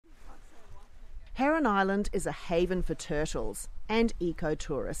Heron Island is a haven for turtles and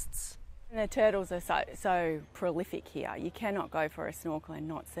eco-tourists. The turtles are so prolific here. You cannot go for a snorkel and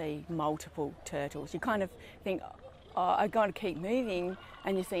not see multiple turtles. You kind of think, oh, I've got to keep moving,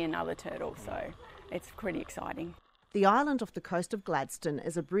 and you see another turtle, so it's pretty exciting. The island off the coast of Gladstone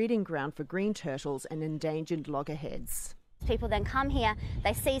is a breeding ground for green turtles and endangered loggerheads. People then come here,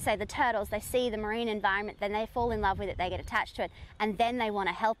 they see, say, the turtles, they see the marine environment, then they fall in love with it, they get attached to it, and then they want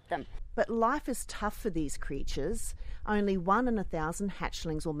to help them. But life is tough for these creatures. Only 1 in 1,000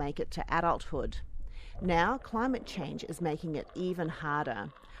 hatchlings will make it to adulthood. Now, climate change is making it even harder.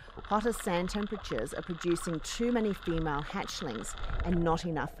 Hotter sand temperatures are producing too many female hatchlings and not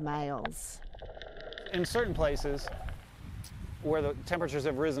enough males. In certain places where the temperatures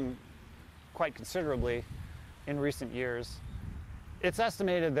have risen quite considerably in recent years, it's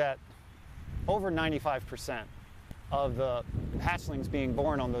estimated that over 95% of the hatchlings being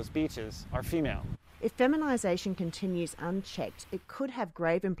born on those beaches are female. If feminisation continues unchecked, it could have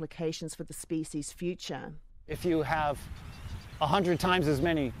grave implications for the species' future. If you have 100 times as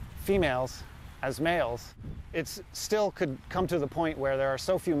many females as males, it still could come to the point where there are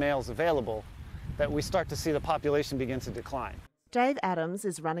so few males available that we start to see the population begin to decline. Dave Adams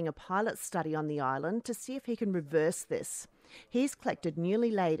is running a pilot study on the island to see if he can reverse this. He's collected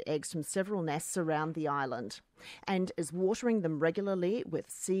newly laid eggs from several nests around the island and is watering them regularly with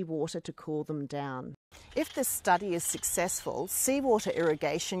seawater to cool them down. If this study is successful, seawater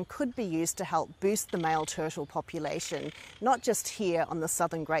irrigation could be used to help boost the male turtle population, not just here on the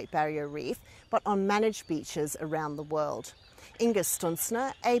southern Great Barrier Reef, but on managed beaches around the world. Inga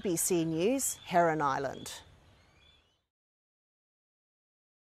Stunzner, ABC News, Heron Island.